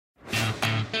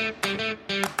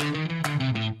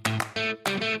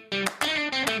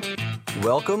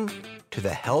Welcome to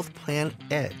the Health Plan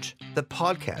Edge, the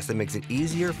podcast that makes it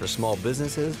easier for small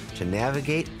businesses to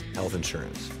navigate health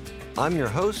insurance. I'm your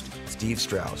host, Steve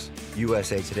Strauss,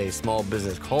 USA Today's small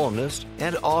business columnist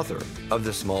and author of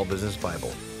the Small Business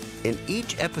Bible. In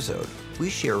each episode, we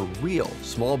share real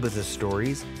small business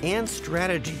stories and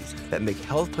strategies that make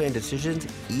health plan decisions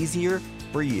easier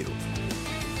for you.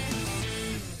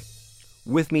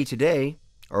 With me today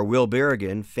are Will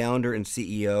Berrigan, founder and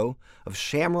CEO of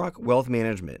Shamrock Wealth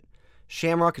Management.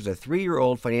 Shamrock is a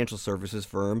 3-year-old financial services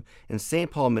firm in St.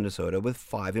 Paul, Minnesota with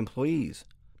 5 employees.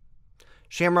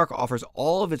 Shamrock offers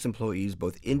all of its employees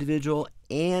both individual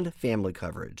and family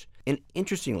coverage. And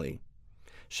interestingly,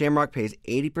 Shamrock pays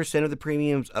 80% of the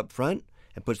premiums up front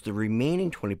and puts the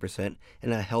remaining 20%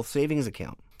 in a health savings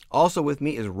account. Also with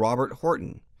me is Robert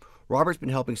Horton. Robert's been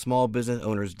helping small business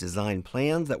owners design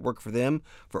plans that work for them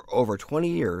for over 20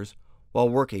 years while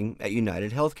working at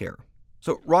United Healthcare.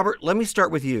 So, Robert, let me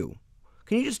start with you.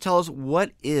 Can you just tell us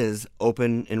what is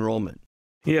open enrollment?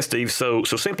 Yeah, Steve. So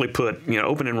simply put,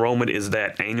 open enrollment is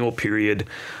that annual period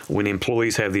when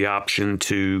employees have the option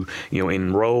to,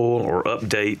 enroll or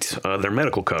update their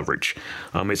medical coverage.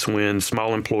 It's when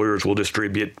small employers will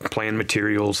distribute plan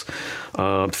materials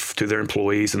to their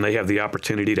employees, and they have the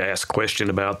opportunity to ask questions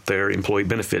about their employee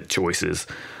benefit choices.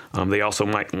 They also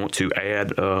might want to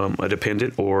add a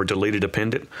dependent or delete a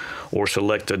dependent or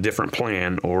select a different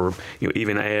plan or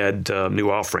even add new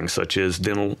offerings such as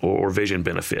dental or vision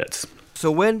benefits. So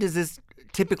when does this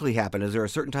typically happen? Is there a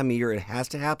certain time of year it has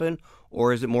to happen,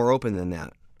 or is it more open than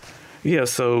that? Yeah,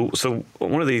 so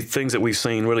one of the things that we've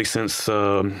seen really since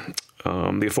the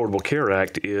Affordable Care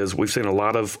Act is we've seen a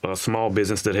lot of small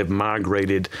business that have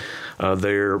migrated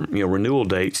their renewal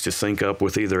dates to sync up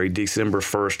with either a December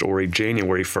 1st or a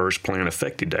January 1st plan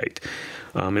effective date.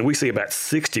 And we see about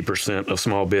 60% of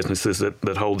small businesses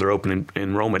that hold their open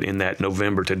enrollment in that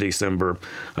November to December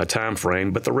time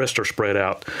frame, but the rest are spread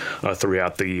out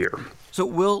throughout the year. So,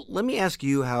 Will, let me ask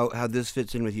you how this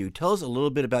fits in with you. Tell us a little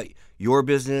bit about your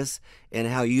business and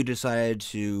how you decided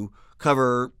to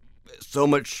cover so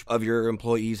much of your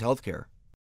employees' health care.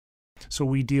 So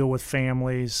we deal with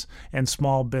families and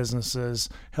small businesses,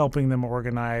 helping them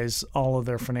organize all of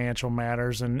their financial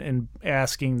matters and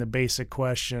asking the basic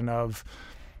question of,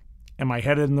 am I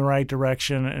headed in the right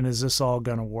direction and is this all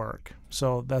going to work?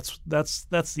 So that's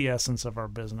the essence of our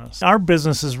business. Our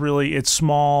business is it's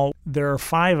small. There are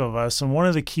 5 of us, and one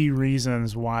of the key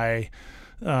reasons why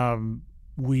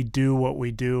we do what we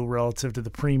do relative to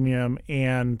the premium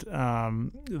and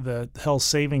the health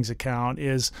savings account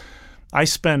is I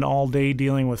spend all day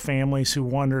dealing with families who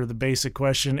wonder the basic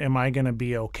question, am I going to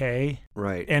be okay?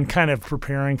 Right. And kind of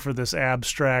preparing for this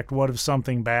abstract, what if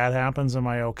something bad happens? Am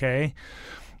I okay?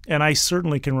 And I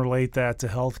certainly can relate that to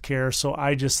healthcare. So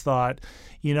I just thought,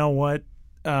 you know what?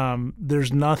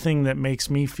 There's nothing that makes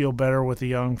me feel better with a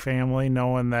young family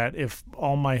knowing that if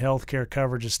all my healthcare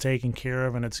coverage is taken care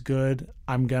of and it's good,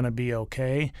 I'm going to be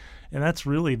okay. And that's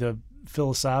really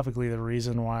philosophically the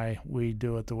reason why we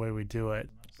do it the way we do it.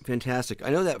 Fantastic.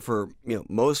 I know that for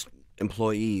most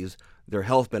employees, their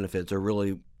health benefits are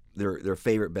really their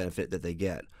favorite benefit that they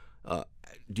get.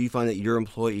 Do you find that your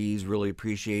employees really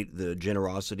appreciate the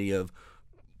generosity of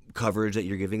coverage that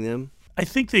you're giving them? I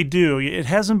think they do. It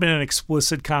hasn't been an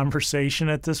explicit conversation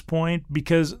at this point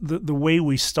because the way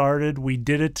we started, we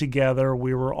did it together.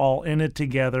 We were all in it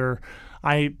together.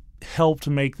 I helped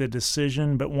make the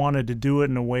decision, but wanted to do it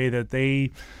in a way that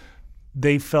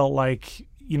they felt like,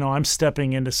 I'm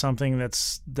stepping into something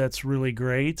that's really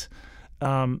great.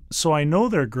 So I know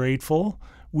they're grateful.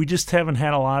 We just haven't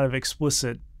had a lot of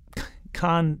explicit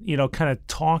kind of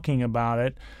talking about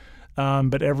it.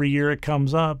 But every year it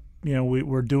comes up.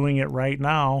 We're doing it right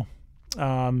now,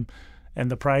 and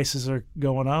the prices are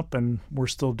going up, and we're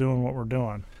still doing what we're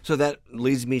doing. So that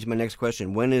leads me to my next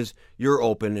question. When is your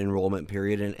open enrollment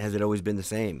period, and has it always been the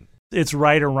same? It's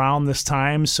right around this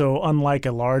time, so unlike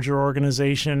a larger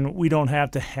organization, we don't have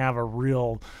to have a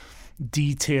real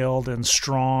detailed and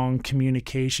strong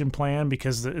communication plan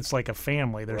because it's like a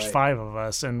family. There's Right. 5 of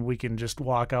us, and we can just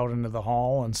walk out into the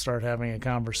hall and start having a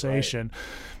conversation. Right.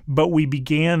 But we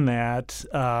began that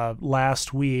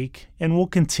last week, and we'll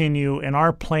continue. And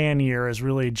our plan year is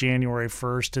really January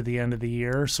 1st to the end of the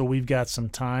year, so we've got some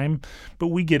time. But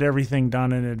we get everything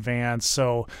done in advance,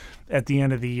 so at the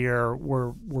end of the year,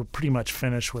 we're pretty much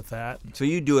finished with that. So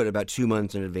you do it about 2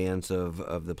 months in advance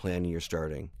of the plan you're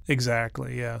starting.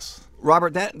 Exactly, yes.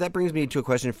 Robert, that brings me to a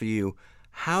question for you.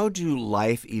 How do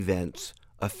life events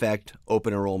affect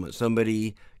open enrollment?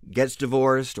 Somebody gets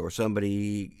divorced or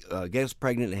somebody gets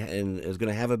pregnant and is going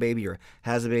to have a baby or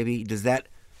has a baby. Does that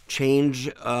change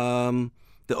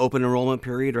the the open enrollment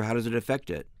period, or how does it affect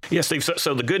it? Yeah, Steve.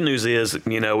 So the good news is,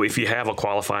 if you have a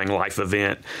qualifying life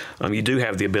event, you do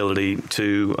have the ability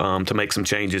to make some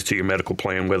changes to your medical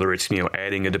plan, whether it's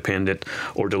adding a dependent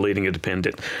or deleting a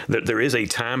dependent. There is a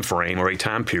time frame or a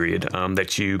time period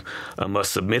that you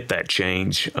must submit that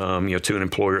change, to an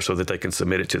employer so that they can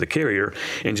submit it to the carrier,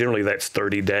 and generally that's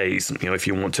 30 days. If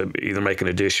you want to either make an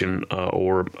addition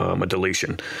or a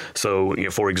deletion. So,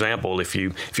 for example, if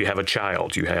you have a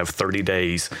child, you have 30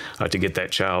 days to get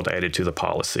that child added to the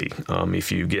policy.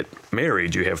 If you get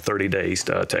married, you have 30 days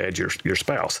to add your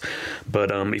spouse.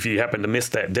 But if you happen to miss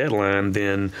that deadline,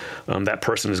 then that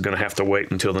person is going to have to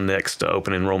wait until the next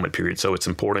open enrollment period. So it's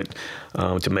important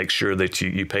to make sure that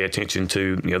you pay attention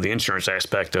to the insurance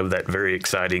aspect of that very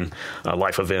exciting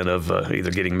life event of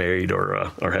either getting married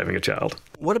or having a child.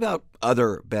 What about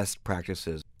other best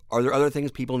practices? Are there other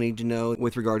things people need to know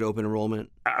with regard to open enrollment?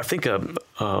 I think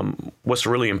what's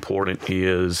really important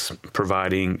is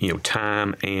providing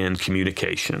time and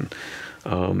communication.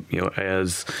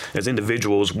 As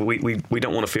individuals, we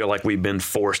don't want to feel like we've been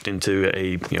forced into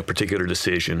a particular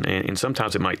decision, and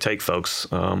sometimes it might take folks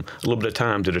a little bit of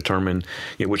time to determine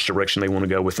which direction they want to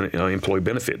go with an employee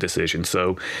benefit decision.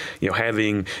 So,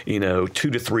 having 2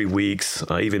 to 3 weeks,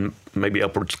 even maybe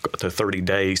upwards to 30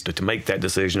 days to make that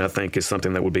decision, I think is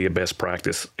something that would be a best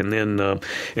practice. And then and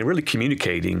really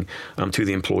communicating to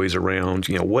the employees around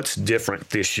what's different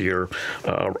this year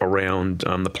around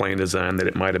the plan design that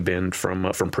it might have been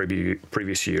from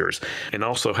previous years. And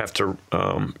also have to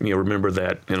remember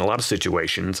that in a lot of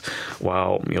situations,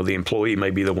 while the employee may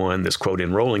be the one that's quote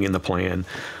enrolling in the plan,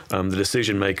 the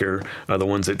decision maker, the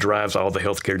ones that drives all the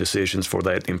healthcare decisions for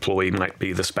that employee, might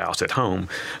be the spouse at home.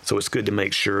 So it's good to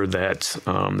make sure that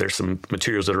there's some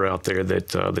materials that are out there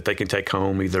that they can take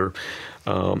home, either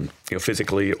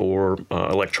physically or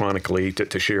electronically,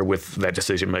 to share with that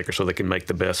decision maker so they can make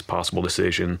the best possible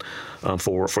decision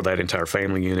for that entire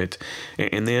family unit.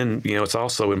 And then it's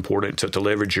also important to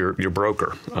leverage your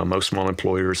broker. Most small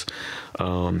employers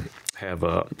have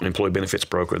an employee benefits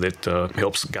broker that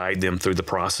helps guide them through the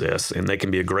process, and they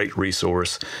can be a great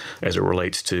resource as it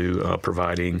relates to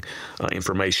providing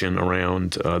information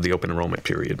around the open enrollment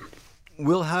period.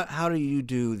 Will, how do you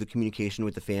do the communication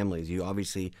with the families? You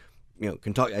obviously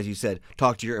can talk, as you said,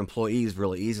 talk to your employees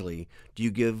really easily. Do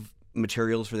you give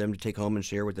materials for them to take home and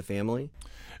share with the family?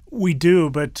 We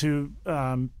do, but to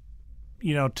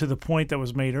the point that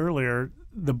was made earlier,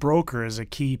 the broker is a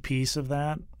key piece of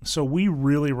that. So we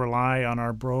really rely on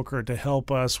our broker to help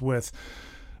us with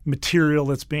material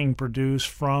that's being produced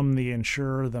from the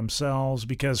insurer themselves,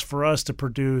 because for us to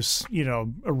produce,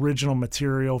 original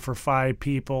material for 5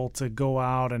 people to go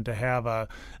out and to have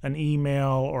an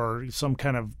email or some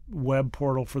kind of web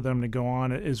portal for them to go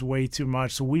on is way too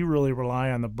much. So we really rely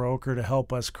on the broker to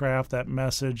help us craft that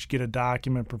message, get a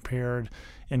document prepared,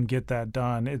 and get that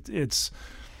done. It's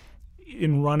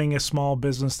in running a small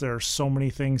business, there are so many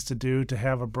things to do. To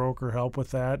have a broker help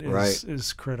with that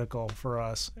is critical for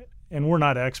us. And we're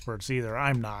not experts either.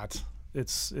 I'm not.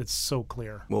 It's so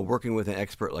clear. Well, working with an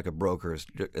expert like a broker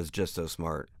is just so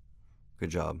smart.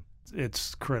 Good job.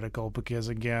 It's critical because,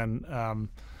 again,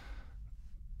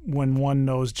 when one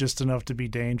knows just enough to be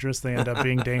dangerous, they end up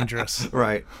being dangerous.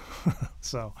 Right.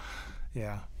 So,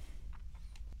 yeah.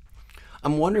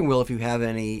 I'm wondering, Will, if you have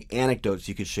any anecdotes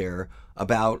you could share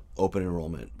about open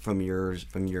enrollment from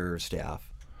your staff.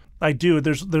 I do.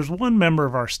 There's one member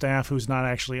of our staff who's not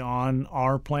actually on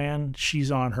our plan.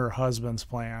 She's on her husband's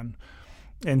plan.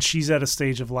 And she's at a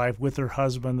stage of life with her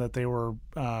husband that they were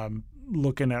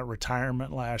looking at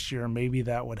retirement last year. Maybe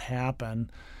that would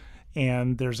happen.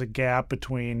 And there's a gap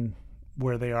between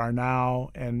where they are now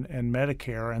and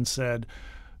Medicare, and said,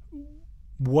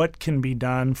 what can be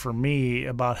done for me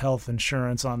about health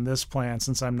insurance on this plan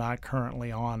since I'm not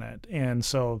currently on it? And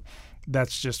so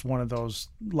that's just one of those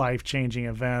life-changing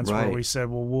events where we said,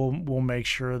 well, we'll make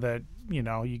sure that,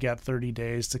 you got 30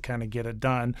 days to kind of get it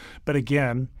done. But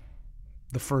again,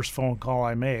 the first phone call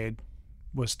I made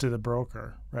was to the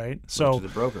broker, right? So to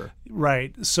the broker.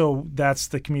 Right. So that's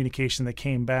the communication that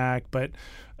came back. But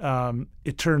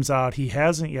it turns out he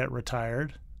hasn't yet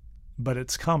retired, but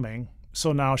it's coming.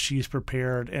 So now she's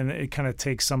prepared, and it kind of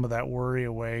takes some of that worry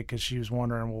away, because she was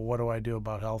wondering, well, what do I do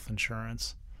about health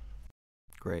insurance?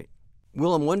 Great.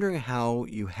 Will, I'm wondering how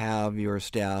you have your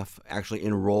staff actually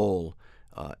enroll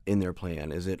in their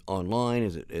plan. Is it online?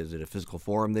 Is it a physical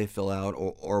form they fill out,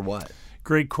 or what?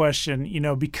 Great question.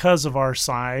 Because of our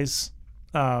size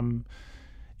and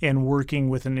working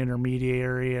with an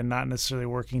intermediary and not necessarily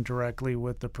working directly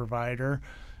with the provider,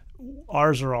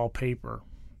 ours are all paper.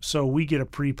 So we get a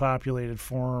pre-populated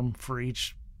form for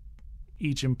each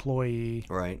each employee.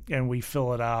 Right. And we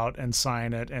fill it out and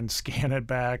sign it and scan it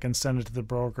back and send it to the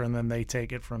broker, and then they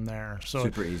take it from there. So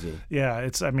super easy. Yeah,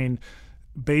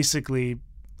 basically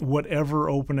whatever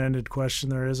open-ended question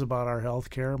there is about our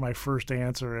healthcare, my first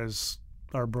answer is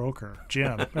our broker,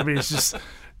 Jim. It's just,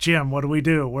 Jim, what do we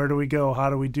do? Where do we go? How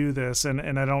do we do this?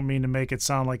 And I don't mean to make it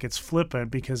sound like it's flippant,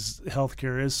 because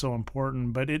healthcare is so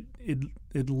important, but it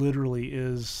literally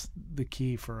is the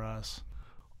key for us.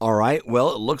 All right.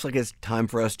 Well, it looks like it's time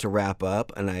for us to wrap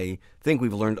up, and I think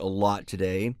we've learned a lot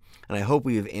today, and I hope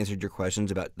we have answered your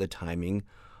questions about the timing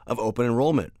of open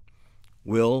enrollment.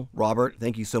 Will, Robert,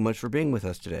 thank you so much for being with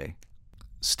us today.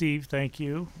 Steve, thank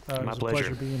you. My it was pleasure. a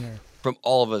pleasure being here. From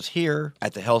all of us here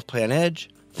at the Health Plan Edge,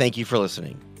 thank you for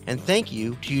listening. And thank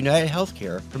you to United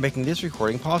Healthcare for making this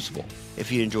recording possible.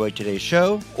 If you enjoyed today's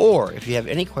show, or if you have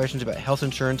any questions about health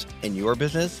insurance in your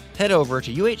business, head over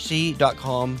to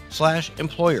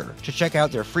uhc.com/employer to check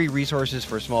out their free resources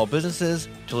for small businesses,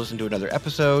 to listen to another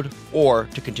episode, or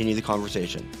to continue the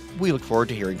conversation. We look forward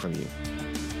to hearing from you.